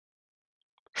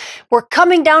We're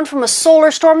coming down from a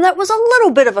solar storm that was a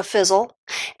little bit of a fizzle,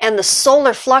 and the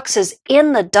solar flux is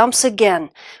in the dumps again.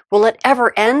 Will it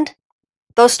ever end?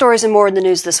 Those stories and more in the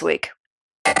news this week.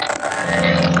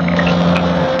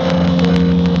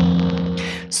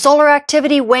 Solar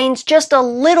activity wanes just a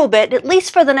little bit, at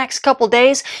least for the next couple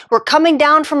days. We're coming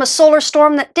down from a solar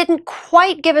storm that didn't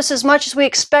quite give us as much as we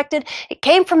expected. It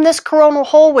came from this coronal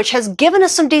hole, which has given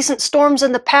us some decent storms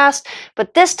in the past,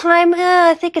 but this time,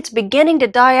 I think it's beginning to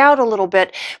die out a little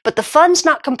bit. But the fun's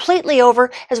not completely over,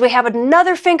 as we have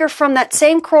another finger from that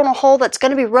same coronal hole that's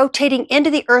going to be rotating into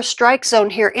the Earth strike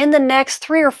zone here in the next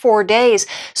 3 or 4 days.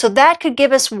 So that could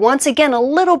give us, once again, a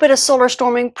little bit of solar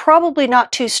storming, probably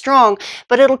not too strong,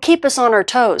 but it'll keep us on our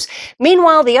toes.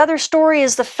 Meanwhile, the other story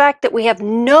is the fact that we have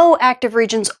no active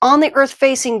regions on the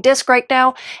Earth-facing disk right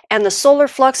now, and the solar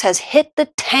flux has hit the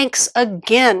tanks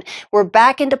again. We're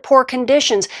back into poor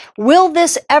conditions. Will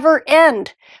this ever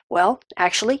end? Well,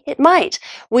 actually, it might.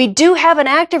 We do have an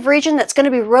active region that's going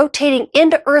to be rotating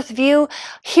into Earth view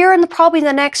here in probably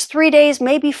the next 3 days,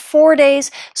 maybe 4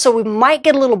 days. So we might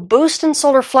get a little boost in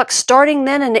solar flux starting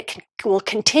then, and it will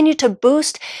continue to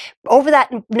boost over that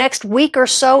next week or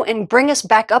so and bring us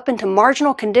back up into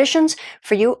marginal conditions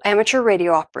for you amateur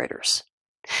radio operators.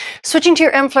 Switching to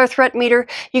your M-flare threat meter,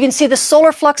 you can see the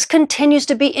solar flux continues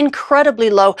to be incredibly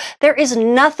low. There is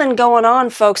nothing going on,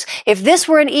 folks. If this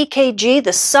were an EKG,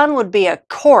 the sun would be a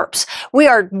corpse. We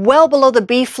are well below the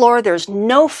B floor. There's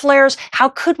no flares. How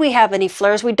could we have any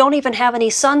flares? We don't even have any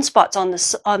sunspots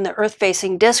on the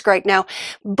Earth-facing disk right now.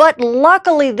 But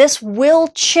luckily, this will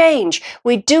change.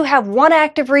 We do have one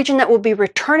active region that will be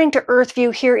returning to Earth view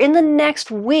here in the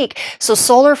next week. So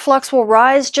solar flux will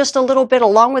rise just a little bit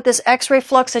along with this X-ray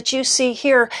flux that you see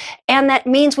here, and that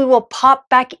means we will pop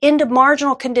back into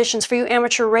marginal conditions for you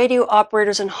amateur radio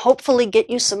operators and hopefully get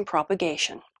you some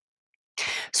propagation.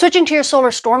 Switching to your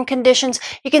solar storm conditions,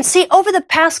 you can see over the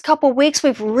past couple weeks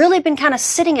we've really been kind of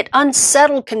sitting at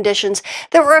unsettled conditions.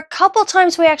 There were a couple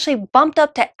times we actually bumped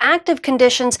up to active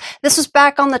conditions. This was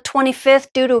back on the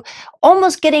 25th due to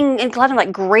almost getting kind of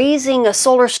like grazing a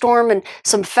solar storm and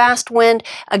some fast wind.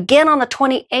 Again on the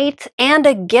 28th and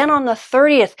again on the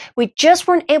 30th. We just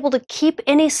weren't able to keep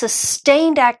any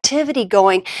sustained activity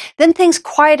going. Then things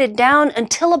quieted down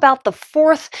until about the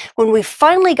 4th when we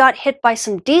finally got hit by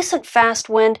some decent fast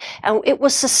wind, and it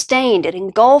was sustained. It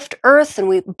engulfed Earth, and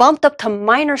we bumped up to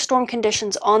minor storm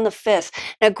conditions on the 5th.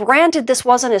 Now, granted, this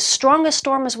wasn't as strong a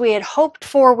storm as we had hoped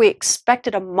for. We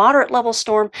expected a moderate level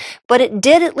storm, but it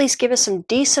did at least give us some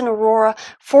decent aurora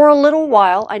for a little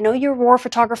while. I know your aurora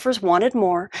photographers wanted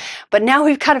more, but now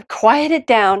we've kind of quieted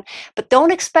down, but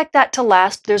don't expect that to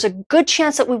last. There's a good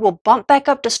chance that we will bump back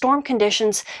up to storm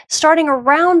conditions starting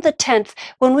around the 10th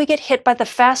when we get hit by the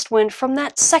fast wind from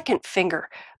that second finger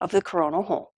of the coronal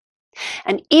hole.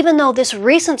 And even though this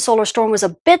recent solar storm was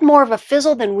a bit more of a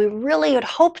fizzle than we really had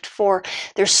hoped for,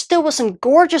 there still was some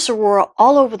gorgeous aurora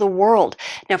all over the world.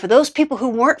 Now, for those people who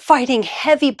weren't fighting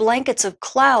heavy blankets of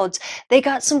clouds, they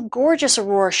got some gorgeous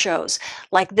aurora shows,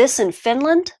 like this in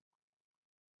Finland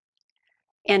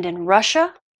and in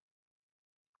Russia.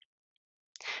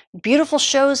 Beautiful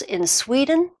shows in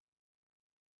Sweden.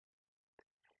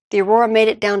 The aurora made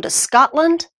it down to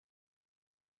Scotland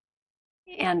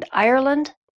and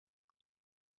Ireland.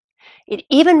 It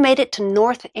even made it to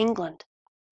North England.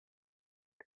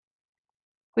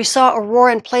 We saw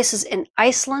aurora in places in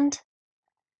Iceland,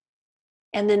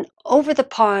 and then over the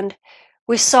pond,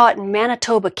 we saw it in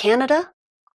Manitoba, Canada,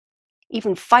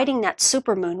 even fighting that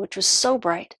supermoon, which was so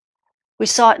bright. We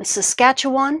saw it in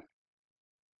Saskatchewan,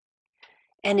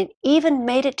 and it even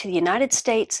made it to the United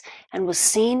States and was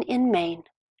seen in Maine.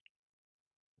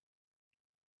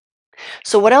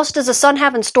 So what else does the sun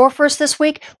have in store for us this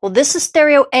week? Well, this is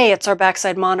stereo A. It's our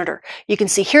backside monitor. You can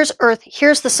see here's Earth,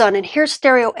 here's the sun, and here's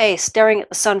stereo A staring at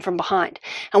the sun from behind.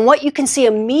 And what you can see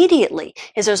immediately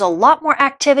is there's a lot more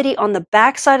activity on the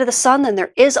backside of the sun than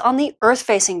there is on the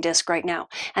Earth-facing disk right now.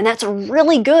 And that's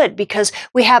really good because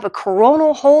we have a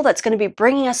coronal hole that's going to be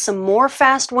bringing us some more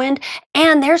fast wind.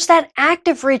 And there's that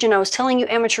active region I was telling you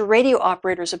amateur radio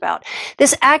operators about.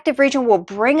 This active region will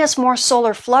bring us more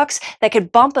solar flux that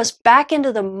could bump us back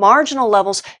into the marginal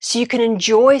levels so you can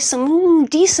enjoy some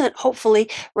decent, hopefully,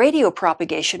 radio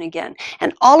propagation again.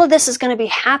 And all of this is going to be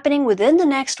happening within the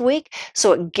next week,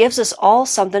 so it gives us all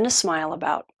something to smile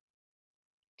about.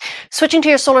 Switching to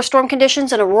your solar storm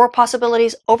conditions and aurora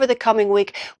possibilities over the coming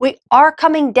week, we are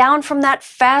coming down from that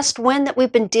fast wind that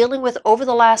we've been dealing with over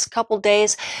the last couple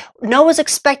days. NOAA's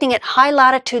expecting at high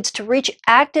latitudes to reach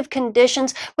active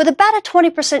conditions with about a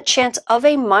 20% chance of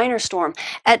a minor storm.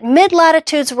 At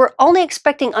mid-latitudes, we're only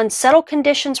expecting unsettled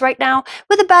conditions right now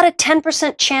with about a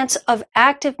 10% chance of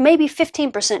active, maybe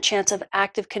 15% chance of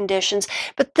active conditions.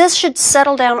 But this should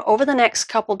settle down over the next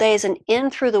couple days and in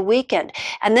through the weekend.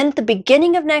 And then at the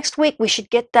beginning of next week, we should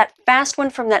get that fast one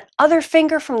from that other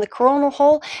finger from the coronal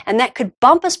hole, and that could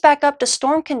bump us back up to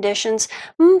storm conditions,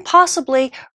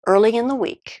 possibly early in the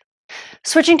week.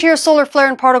 Switching to your solar flare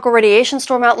and particle radiation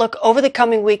storm outlook over the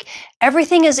coming week,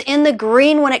 everything is in the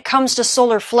green when it comes to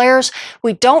solar flares.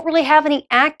 We don't really have any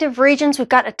active regions. We've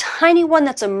got a tiny one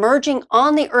that's emerging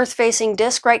on the Earth-facing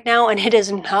disk right now, and it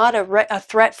is not a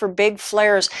threat for big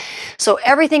flares. So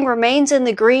everything remains in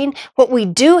the green. What we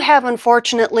do have,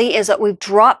 unfortunately, is that we've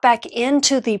dropped back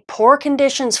into the poor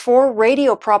conditions for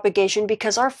radio propagation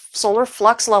because our solar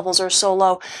flux levels are so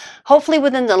low. Hopefully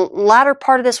within the latter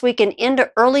part of this week and into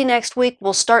early next week,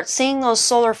 we'll start seeing those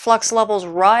solar flux levels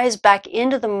rise back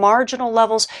into the marginal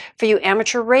levels for you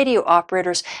amateur radio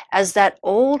operators as that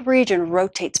old region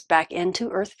rotates back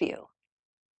into Earth view.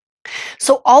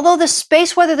 So although the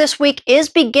space weather this week is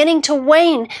beginning to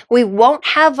wane, we won't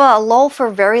have a lull for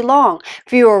very long.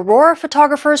 For you aurora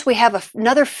photographers, we have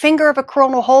another finger of a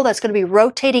coronal hole that's going to be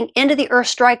rotating into the Earth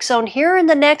strike zone here in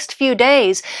the next few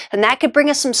days, and that could bring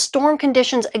us some storm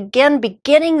conditions again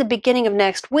beginning the beginning of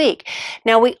next week.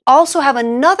 Now we also have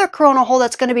another coronal hole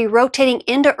that's going to be rotating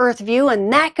into Earth view,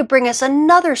 and that could bring us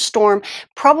another storm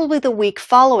probably the week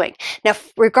following. Now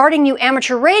regarding you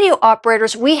amateur radio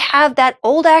operators, we have that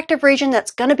old active region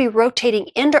that's going to be rotating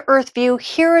into Earth view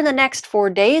here in the next 4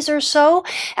 days or so,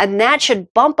 and that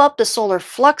should bump up the solar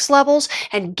flux levels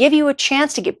and give you a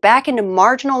chance to get back into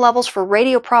marginal levels for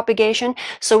radio propagation.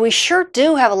 So we sure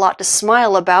do have a lot to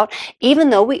smile about, even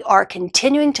though we are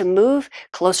continuing to move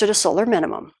closer to solar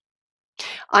minimum.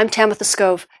 I'm Tamitha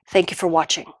Skov. Thank you for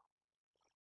watching.